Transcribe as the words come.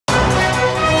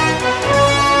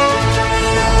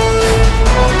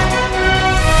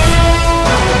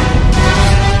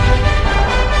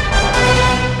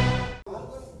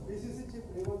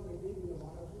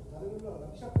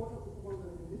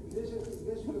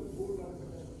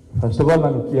First of all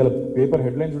నాకు ఇవాళ paper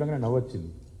headline చూడగానే నవ్వొచ్చింది.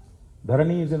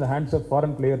 ధరణి is in the hands of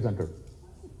foreign players అంటాడు.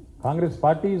 Congress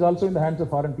party is also in the hands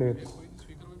of foreign players.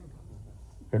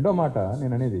 రెండో మాట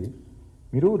నేను అనేది,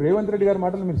 మీరు రేవంత్ రెడ్డి గారి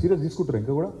మాటలు మీరు సీరియస్ తీసుకుంటారు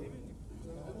ఇంకా కూడా?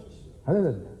 అదే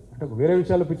అంటే వేరే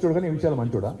విషయాలు పిచ్చోడు కానీ ఈ విషయాలు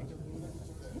మంచోడా?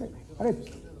 అరే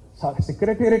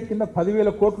సెక్రటేరియట్ కింద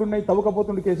 10,000 కోట్లు ఉన్నాయి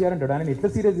తవ్వకపోతుండే కేసీఆర్ అంటాడు. ఆయన ఎట్లా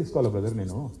సీరియస్ తీసుకోవాలి బ్రదర్?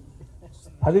 నేను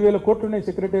 10,000 కోట్లు ఉన్నాయి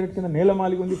సెక్రటేరియట్ కింద,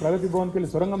 నేలమాలిగి ఉంది, ప్రగతి భవన్కి వెళ్ళి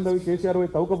సొరంగం తవ్వి కేసీఆర్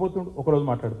పోయి తవ్వకపోతుండు ఒకరోజు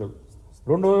మాట్లాడతాడు.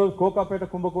 రెండో రోజు కోకాపేట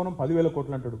కుంభకోణం 10,000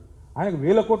 కోట్లు అంటాడు. ఆయనకు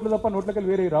 1,000 కోట్లు తప్ప నోట్లకెళ్ళి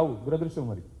వేరే రావు, దురదృష్టం.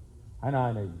 మరి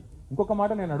ఆయన ఇంకొక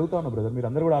మాట నేను అడుగుతా ఉన్నా బ్రదర్, మీరు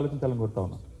అందరూ కూడా ఆలోచించాలని కోరుతా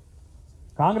ఉన్నా.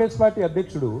 కాంగ్రెస్ పార్టీ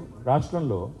అధ్యక్షుడు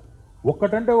రాష్ట్రంలో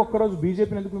ఒక్కటంటే ఒక్కరోజు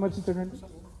బీజేపీని ఎందుకు విమర్శించాడండి?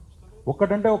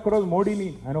 ఒక్కటంటే ఒక్కరోజు మోడీని,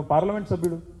 ఆయన పార్లమెంట్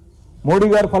సభ్యుడు, మోడీ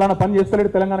గారు ఫలానా పని చేస్తలేడు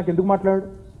తెలంగాణకు ఎందుకు మాట్లాడాడు?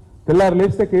 తెల్లారు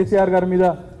లేస్తే కేసీఆర్ గారి మీద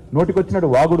నోటికొచ్చినట్టు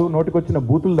వాగుడు, నోటికొచ్చిన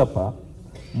బూతులు తప్ప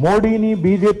మోడీని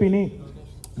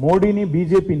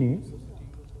బీజేపీని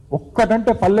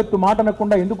ఒక్కటంటే పల్లెత్తు మాట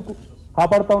అనకుండా ఎందుకు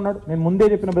కాపాడుతూ ఉన్నాడు? నేను ముందే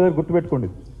చెప్పిన బ్రదర్, గుర్తుపెట్టుకోండి.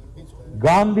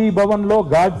 గాంధీ భవన్లో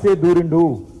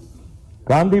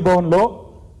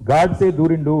గాడ్సే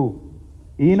దూరిండు.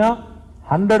 ఈయన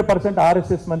 100%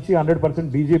 ఆర్ఎస్ఎస్ మనిషి, 100%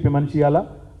 బీజేపీ మనిషి. అలా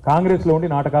కాంగ్రెస్లో ఉండి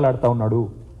నాటకాలు ఆడుతూ ఉన్నాడు.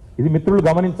 ఇది మిత్రులు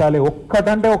గమనించాలి.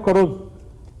 ఒక్కటంటే ఒక్కరోజు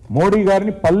మోడీ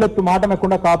గారిని పల్లెత్తు మాట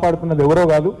అనకుండా కాపాడుతున్నది ఎవరో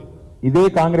కాదు, ఇదే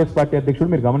కాంగ్రెస్ పార్టీ అధ్యక్షుడు.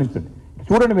 మీరు గమనించండి,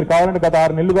 చూడండి. మీరు కావాలంటే గత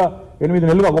 6 నెలలుగా 8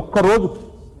 నెలలుగా ఒక్కరోజు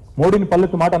మోడీని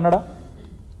పల్లెత్తు మాట అన్నాడా?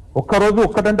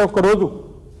 ఒక్కటంటే ఒక్కరోజు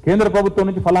కేంద్ర ప్రభుత్వం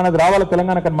నుంచి ఫలానాది రావాలా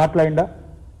తెలంగాణకు అని మాట్లాడిండా?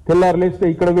 తెల్లారు లేస్తే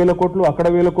ఇక్కడ 1,000 కోట్లు, అక్కడ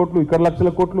 1,000 కోట్లు, ఇక్కడ లక్షల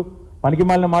కోట్లు, పనికి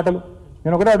మాలిన మాటలు.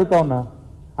 నేను ఒకటే అడుగుతా ఉన్నా,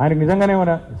 ఆయనకు నిజంగానే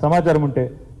ఏమైనా సమాచారం ఉంటే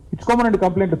ఇచ్చుకోమనండి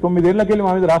కంప్లైంట్. 9 ఏళ్ళకెళ్ళి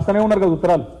మా మీద రాస్తానే ఉన్నారు కదా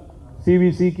ఉత్తరాలు,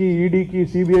 సివిసికి, ఈడీకి,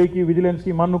 సిబిఐకి,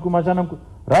 విజిలెన్స్కి, మన్నుకు, మశానంకు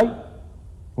రాయ్.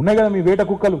 ఉన్నాయి కదా మీ వేట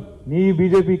కుక్కలు, నీ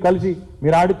బీజేపీ కలిసి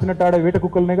మీరు ఆడిచ్చినట్టు ఆడే వేట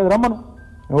కుక్కలు ఉన్నాయి కదా, రమ్మను.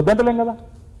 వద్దంటలేం కదా.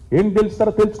 ఏం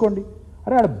తెలుస్తారో తెలుసుకోండి.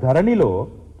 అరే ఆడ ధరణిలో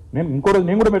నేను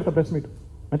కూడా పెడతా ప్రెస్ మీట్,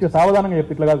 మంచిగా సావధానంగా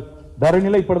చెప్తే, ఇట్లా కాదు.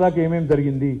 ధరణిలో ఇప్పటిదాకా ఏమేమి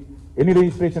జరిగింది, ఎన్ని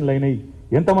రిజిస్ట్రేషన్లు అయినాయి,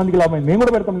 ఎంతమందికి లాభం అయింది, మేము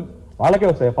కూడా పెడతాం. వాళ్ళకే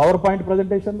వస్తాయి పవర్ పాయింట్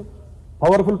ప్రజెంటేషన్లు,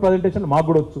 పవర్ఫుల్ ప్రజెంటేషన్లు మాకు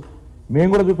కూడా వచ్చు. మేము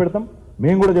కూడా చూపెడతాం,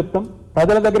 మేము కూడా చెప్తాం.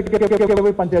 ప్రజల దగ్గరికి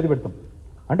పోయి పంచాయతీ పెడతాం.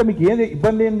 అంటే మీకు ఏది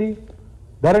ఇబ్బంది ఏంది?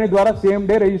 ధరణి ద్వారా సేమ్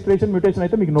డే రిజిస్ట్రేషన్ మ్యూటేషన్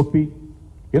అయితే మీకు నొప్పి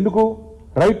ఎందుకు?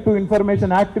 Right to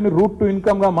information యాక్ట్ని route to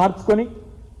ఇన్కమ్గా మార్చుకొని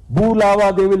భూ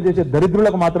లావాదేవీలు చేసే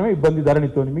దరిద్రులకు మాత్రమే ఇబ్బంది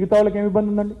ధరణితో. మిగతా వాళ్ళకి ఏమి ఇబ్బంది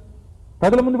ఉందండి?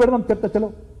 ప్రజల ముందు పెడదాం చర్చ. చలో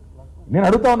నేను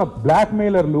అడుగుతా ఉన్నా, బ్లాక్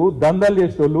మెయిలర్లు, దందాలు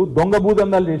చేసేటోళ్ళు, దొంగ భూ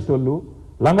దందాలు చేసేటోళ్ళు,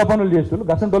 లంగ పనులు చేసేటోళ్ళు,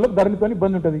 గసంటోళ్ళకి ధరణితో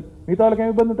ఇబ్బంది ఉంటుంది. మిగతా వాళ్ళకి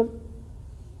ఏమి ఇబ్బంది ఉంటుంది?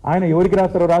 ఆయన ఎవరికి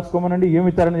రాస్తారో రాసుకోమనండి, ఏం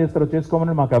విచారణ చేస్తారో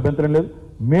చేసుకోమనండి, మాకు అభ్యంతరం లేదు.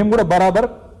 మేము కూడా బరాబర్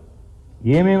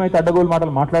ఏమేమైతే అడ్డగోలు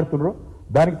మాటలు మాట్లాడుతున్నారో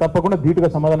దానికి తప్పకుండా ధీటుగా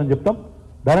సమాధానం చెప్తాం.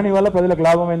 ధరణి వల్ల ప్రజలకు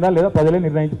లాభమైందా లేదా ప్రజలే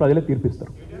నిర్ణయించి ప్రజలే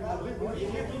తీర్పిస్తారు.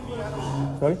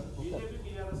 సారీ,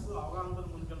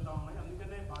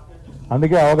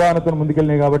 అందుకే అవగాహనతో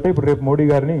ముందుకెళ్ళినాయి కాబట్టి ఇప్పుడు రేపు మోడీ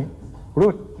గారిని, ఇప్పుడు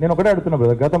నేను ఒకటే అడుగుతున్నా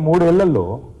బ్రదర్, గత 3 ఏళ్లలో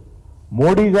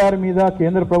మోడీ గారి మీద,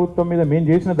 కేంద్ర ప్రభుత్వం మీద మేము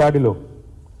చేసిన దాడిలో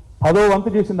 10వ వంతు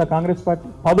చేసిందా కాంగ్రెస్ పార్టీ?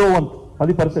 10వ వంతు,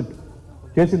 10%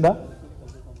 చేసిందా?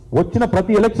 వచ్చిన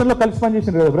ప్రతి ఎలక్షన్లో కలిసి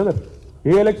పనిచేసింది కదా బ్రదర్.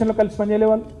 ఏ ఎలక్షన్లో కలిసి పనిచేయలే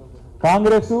వాళ్ళు?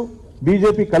 కాంగ్రెస్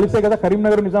బీజేపీ కలిసే కదా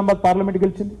కరీంనగర్, నిజామాబాద్ పార్లమెంట్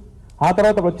గెలిచింది. ఆ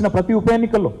తర్వాత వచ్చిన ప్రతి ఉప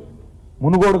ఎన్నికల్లో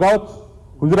మునుగోడు కావచ్చు,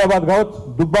 హుజురాబాద్ కావచ్చు,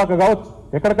 దుబ్బాక కావచ్చు,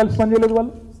 ఎక్కడ కలిసి పనిచేయలేదు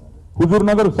వాళ్ళు? హుజూర్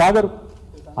నగర్, సాగర్,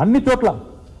 అన్ని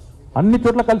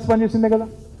చోట్ల కలిసి పనిచేసిందే కదా.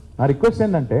 నా రిక్వెస్ట్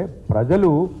ఏంటంటే, ప్రజలు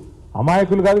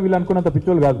అమాయకులు కాదు, వీళ్ళు అనుకున్నంత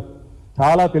పిచ్చోళ్ళు కాదు.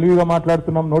 చాలా తెలివిగా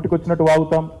మాట్లాడుతున్నాం, నోటికొచ్చినట్టు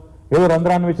వాగుతాం, ఏదో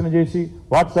రంధ్రాన్వేషణ చేసి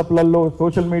వాట్సాప్లలో,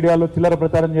 సోషల్ మీడియాలో చిల్లర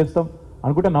ప్రచారం చేస్తాం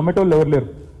అనుకుంటే నమ్మేటోళ్ళు ఎవరు లేరు.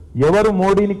 ఎవరు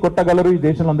మోడీని కొట్టగలరు ఈ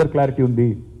దేశంలో అందరూ క్లారిటీ ఉంది.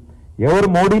 ఎవరు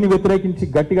మోడీని వ్యతిరేకించి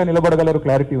గట్టిగా నిలబడగలరు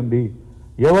క్లారిటీ ఉంది.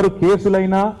 ఎవరు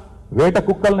కేసులైనా వేట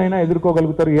కుక్కలనైనా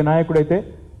ఎదుర్కోగలుగుతారు ఏ నాయకుడైతే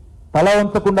తల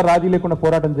వంచకుండా, రాజీ లేకుండా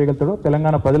పోరాటం చేయగలుగుతాడో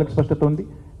తెలంగాణ ప్రజలకు స్పష్టత ఉంది,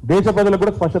 దేశ ప్రజలకు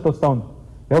కూడా స్పష్టత వస్తూ ఉంది.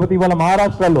 లేకపోతే ఇవాళ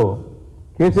మహారాష్ట్రలో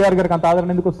కేసీఆర్ గారికి అంత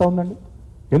ఆదరణ ఎందుకు వస్తూ ఉందండి?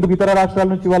 ఎందుకు ఇతర రాష్ట్రాల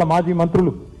నుంచి ఇవాళ మాజీ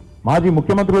మంత్రులు, మాజీ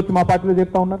ముఖ్యమంత్రులు వచ్చి మా పార్టీలో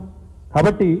చెప్తా ఉన్నారు?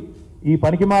 కాబట్టి ఈ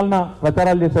పనికిమాలిన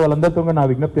ప్రచారాలు చేసే వాళ్ళందరితో నా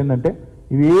విజ్ఞప్తి ఏంటంటే,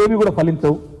 ఇవి ఏవి కూడా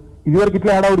ఫలించవు. ఇదివరకు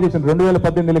ఇట్లా హడావుడి చేసిన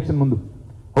 2018 ఎలక్షన్ ముందు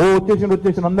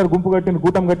వచ్చేసి అందరు గుంపు కట్టింది,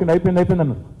 కూటమి కట్టింది, అయిపోయింది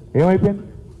అన్నారు. ఏమైపోయింది?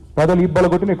 ప్రజలు ఇబ్బంది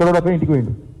కొట్టిన ఎక్కడో ఇంటికి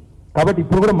పోయిండు. కాబట్టి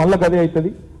ఇప్పుడు కూడా మళ్ళీ గదే అవుతుంది.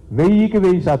 1000కి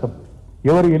 1000%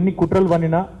 ఎవరు ఎన్ని కుట్రలు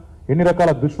పన్నినా, ఎన్ని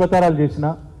రకాల దుష్ప్రచారాలు చేసినా,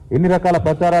 ఎన్ని రకాల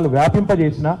ప్రచారాలు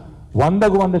వ్యాపింపజేసినా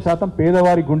 100కు 100%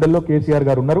 పేదవారి గుండెల్లో కేసీఆర్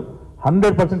గారు ఉన్నారు.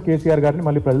 100% కేసీఆర్ గారిని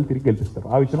మళ్ళీ ప్రజలు తిరిగి గెలిపిస్తారు.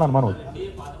 ఆ విషయంలో అనుమానం అవుతుంది.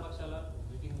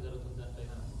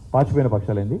 పాచిపోయిన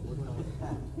పక్షాలేంది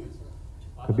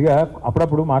కొద్దిగా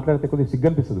అప్పుడప్పుడు మాట్లాడితే కొద్దిగా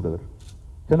సిగ్గనిపిస్తుంది బ్రదర్.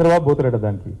 చంద్రబాబు పోతారట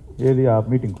దానికి, ఏది ఆ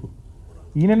మీటింగ్కు.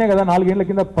 ఈయననే కదా 4 ఏళ్ల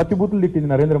కింద పచ్చి బూతులు తిట్టింది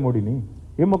నరేంద్ర మోడీని.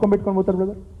 ఏం ముఖం పెట్టుకొని పోతారు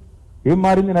బ్రదర్? ఏం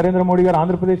మారింది నరేంద్ర మోడీ గారు?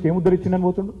 ఆంధ్రప్రదేశ్కి ఏం ఉద్ధరించిందని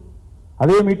పోతుండు?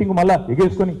 అదే మీటింగ్ మళ్ళా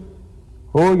ఎగేసుకొని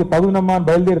ఓ ఇక తగునమ్మా అని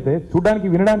బయలుదేరితే చూడడానికి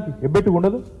వినడానికి ఎబ్బెట్టుగా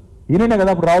ఉండదు. ఈయననే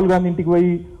కదా అప్పుడు రాహుల్ గాంధీ ఇంటికి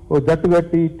పోయి ఓ జట్టు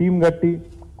కట్టి టీం కట్టి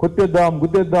కొట్టేద్దాం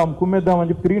గుద్దేద్దాం కుమ్మేద్దాం అని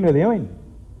చెప్పి తిరిగింది కదా. ఏమైంది?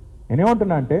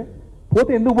 నేనేమంటున్నా అంటే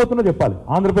పోతే ఎందుకు పోతుందో చెప్పాలి.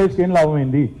 ఆంధ్రప్రదేశ్కి ఏం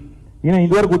లాభమైంది? ఈయన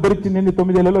ఇదివరకు ఉద్ధరించింది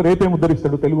 9 ఏళ్లలో, రేపేం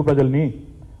ఉద్ధరిస్తాడు తెలుగు ప్రజల్ని?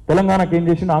 తెలంగాణకి ఏం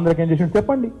చేసిండు, ఆంధ్రకి ఏం చేసిండు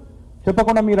చెప్పండి.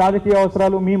 చెప్పకుండా మీ రాజకీయ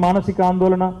అవసరాలు, మీ మానసిక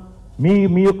ఆందోళన,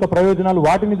 మీ యొక్క ప్రయోజనాలు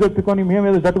వాటిని చెప్పుకొని మేము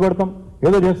ఏదో జట్టు కొడతాం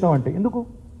ఏదో చేస్తామంటే ఎందుకు?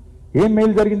 ఏం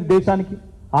మేలు జరిగింది దేశానికి?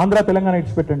 ఆంధ్ర తెలంగాణ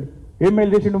ఇచ్చిపెట్టండి. ఏం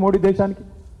మేలు చేసిండు మోడీ దేశానికి?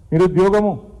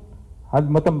 నిరుద్యోగము, అది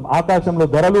మొత్తం ఆకాశంలో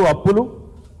ధరలు, అప్పులు,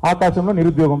 ఆకాశంలో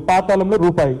నిరుద్యోగం, పాతాళంలో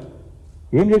రూపాయి.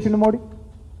 ఏం చేసిండు మోడీ?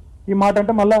 ఈ మాట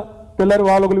అంటే మళ్ళా తెల్లారి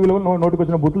వాళ్ళొకరు వీళ్ళు నోటికి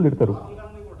వచ్చిన బూతులు తిడతారు.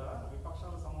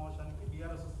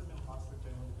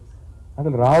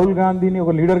 అసలు రాహుల్ గాంధీని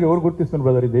ఒక లీడర్గా ఎవరు గుర్తిస్తున్నారు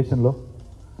బ్రదర్ ఈ దేశంలో?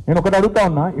 నేను ఒకటి అడుగుతా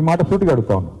ఉన్నా, ఈ మాట సూటిగా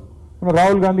అడుగుతా ఉన్నా.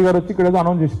 రాహుల్ గాంధీ గారు వచ్చి ఇక్కడ ఏదో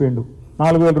అనౌన్స్ చేసిపోయిండు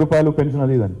 4,000 రూపాయలు పెన్షన్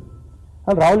అది ఇదని.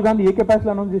 అసలు రాహుల్ గాంధీ ఏ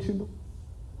కెపాసిటీలో అనౌన్స్ చేసిండు?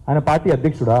 ఆయన పార్టీ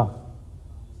అధ్యక్షుడా?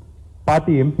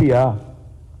 పార్టీ ఎంపీయా?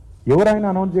 ఎవరైనా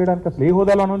అనౌన్స్ చేయడానికి అసలు ఏ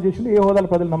హోదాలో అనౌన్స్ చేసిండు? ఏ హోదాలో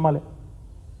ప్రజలు నమ్మాలి?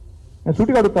 నేను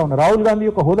సూటిగా అడుగుతా ఉన్నా, రాహుల్ గాంధీ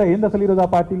యొక్క హోదా ఏంది అసలు ఈరోజు ఆ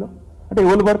పార్టీలో? అంటే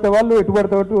ఎవరు పడితే వాళ్ళు ఎటు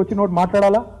పడితే అటు వచ్చి నోటి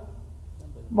మాట్లాడాలా?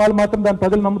 వాళ్ళు మాత్రం దాన్ని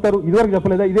ప్రజలు నమ్ముతారు. ఇదివరకు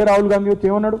చెప్పలేదా? ఇదే రాహుల్ గాంధీ వచ్చి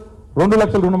ఏమన్నాడు? 2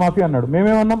 లక్షల రుణమాఫీ అన్నాడు.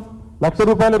 మేమేమన్నాం? 1,00,000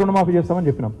 రూపాయలు రుణమాఫీ చేస్తామని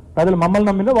చెప్పినాం. ప్రజలు మమ్మల్ని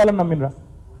నమ్మినరా వాళ్ళని నమ్మినరా?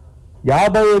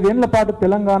 55 ఏళ్ల పాటు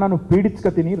తెలంగాణను పీడించక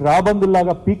తిని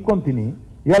రాబందుల్లాగా పీక్కొని తిని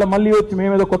ఇవాళ మళ్ళీ వచ్చి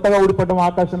మేమేదో కొత్తగా ఊడిపడ్డం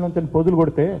ఆకాశం నుంచి పొదులు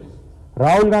కొడితే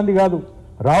రాహుల్ గాంధీ కాదు,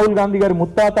 రాహుల్ గాంధీ గారి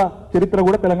ముత్తాత చరిత్ర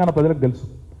కూడా తెలంగాణ ప్రజలకు తెలుసు.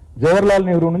 జవహర్లాల్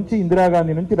నెహ్రూ నుంచి,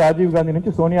 ఇందిరాగాంధీ నుంచి, రాజీవ్ గాంధీ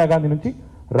నుంచి, సోనియా గాంధీ నుంచి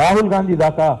రాహుల్ గాంధీ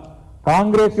దాకా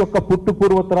కాంగ్రెస్ యొక్క పుట్టు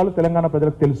పూర్వోత్తరాలు తెలంగాణ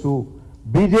ప్రజలకు తెలుసు.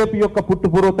 బీజేపీ యొక్క పుట్టు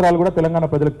పూర్వోత్తరాలు కూడా తెలంగాణ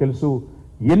ప్రజలకు తెలుసు.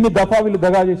 ఎన్ని దఫా వీళ్ళు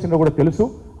దగా చేసినో కూడా తెలుసు.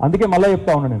 అందుకే మళ్ళీ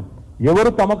చెప్తా ఉన్నా నేను, ఎవరు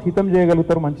తమకు హితం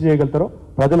చేయగలుగుతారో, మంచి చేయగలుగుతారో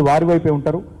ప్రజలు వారి వైపే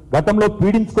ఉంటారు. గతంలో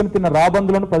పీడించుకొని తిన్న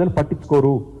రాబందులను ప్రజలు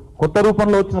పట్టించుకోరు. కొత్త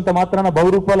రూపంలో వచ్చినంత మాత్రాన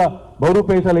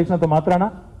బహురూపేశాలు వేసినంత మాత్రాన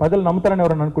ప్రజలు నమ్ముతారని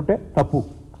ఎవరని అనుకుంటే తప్పు.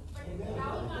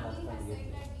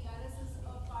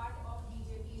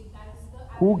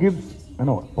 Who gives,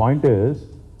 point is,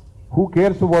 who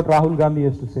cares what Rahul Gandhi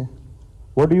has to say?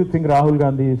 What do you think Rahul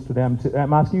Gandhi is today?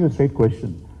 I'm asking you a straight question.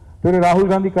 Today Rahul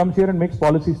Gandhi comes here and makes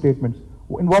policy statements.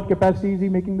 In what capacity is he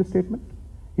making this statement?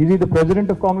 Is he the president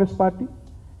of Congress party?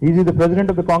 Is he the president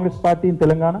of the Congress party in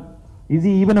Telangana? Is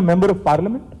he even a member of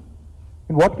parliament?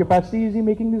 In what capacity is he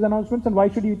making these announcements, and why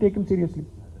should you take him seriously?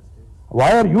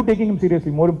 Why are you taking him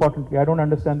seriously? More importantly, I don't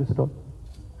understand this at all.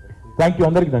 Thank you.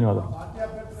 Andariki ధన్యవాదాలు.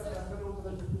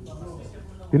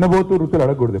 తినబోతూ రుచులు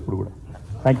అడగకూడదు ఎప్పుడు కూడా.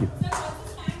 Thank you.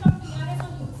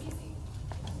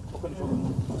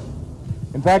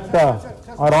 In fact,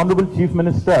 our honorable chief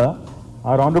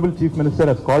minister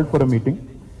has called for a meeting.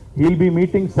 He will be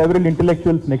meeting several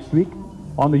intellectuals next week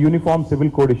on the uniform civil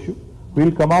code issue. We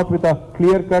will come out with a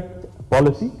clear-cut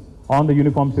policy on the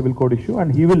uniform civil code issue, and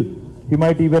he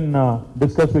might even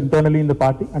discuss internally in the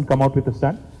party and come out with a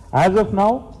stand. As of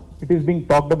now, it is being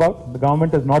talked about. The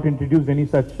government has not introduced any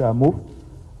such move.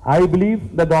 I believe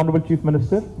that the honorable chief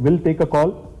minister will take a call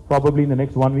probably in the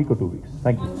next 1 week or 2 weeks.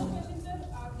 Thank you. One more question, sir.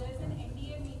 There's an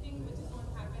NDA meeting which is going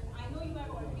to happen. I know you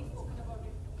have already spoken about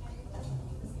it. Can you just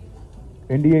repeat the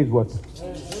same? NDA is what?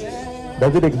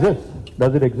 Does it exist?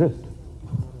 Does it exist?